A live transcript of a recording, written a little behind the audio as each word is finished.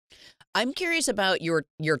I'm curious about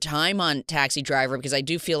your time on Taxi Driver, because I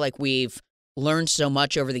do feel like we've learned so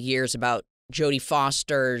much over the years about Jodie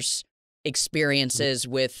Foster's experiences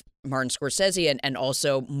with Martin Scorsese and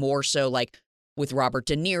also more so like with Robert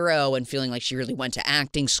De Niro and feeling like she really went to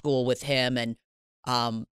acting school with him and,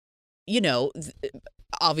 you know,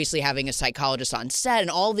 obviously having a psychologist on set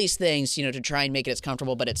and all these things, you know, to try and make it as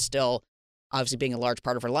comfortable, but it's still obviously being a large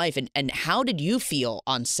part of her life. And how did you feel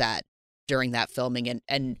on set during that filming?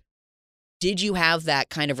 And did you have that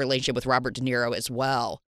kind of relationship with Robert De Niro as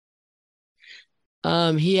well?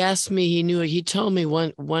 He asked me, he told me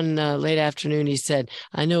one late afternoon, he said,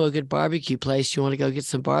 I know a good barbecue place. You want to go get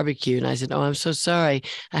some barbecue? And I said, oh, I'm so sorry.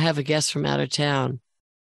 I have a guest from out of town.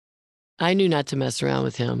 I knew not to mess around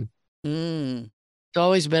with him. It's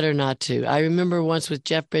always better not to. I remember once with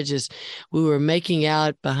Jeff Bridges, we were making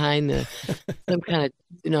out behind some kind of,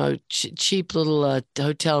 cheap little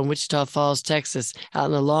hotel in Wichita Falls, Texas, out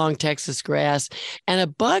in the long Texas grass. And a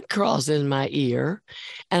bug crawls in my ear.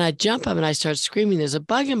 And I jump up and I start screaming, there's a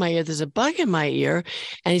bug in my ear. There's a bug in my ear.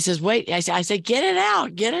 And he says, wait, I say, get it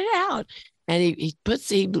out, get it out. And he puts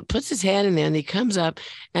his hand in there and he comes up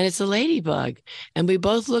and it's a ladybug. And we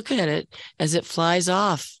both look at it as it flies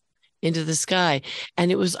off into the sky.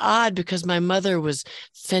 And it was odd because my mother was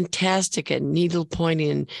fantastic at needle pointing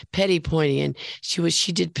and petty pointing. And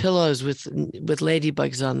she did pillows with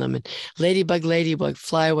ladybugs on them and ladybug,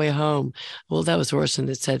 fly away home. Well, that was Orson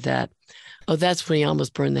that said that. Oh, that's when he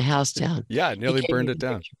almost burned the house down. Yeah, nearly burned it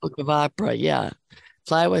down. Book of Opera. Yeah.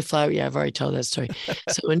 Fly away. Yeah, I've already told that story.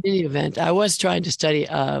 So in any event, I was trying to study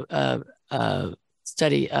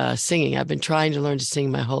singing. I've been trying to learn to sing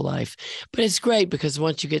my whole life, but it's great because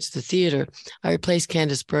once you get to the theater, I replaced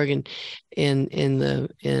Candice Bergen in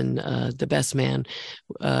The Best Man.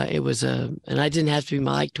 It was and I didn't have to be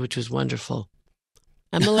mic'd, which was wonderful.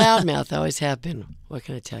 I'm a loudmouth. I always have been. What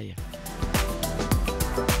can I tell you?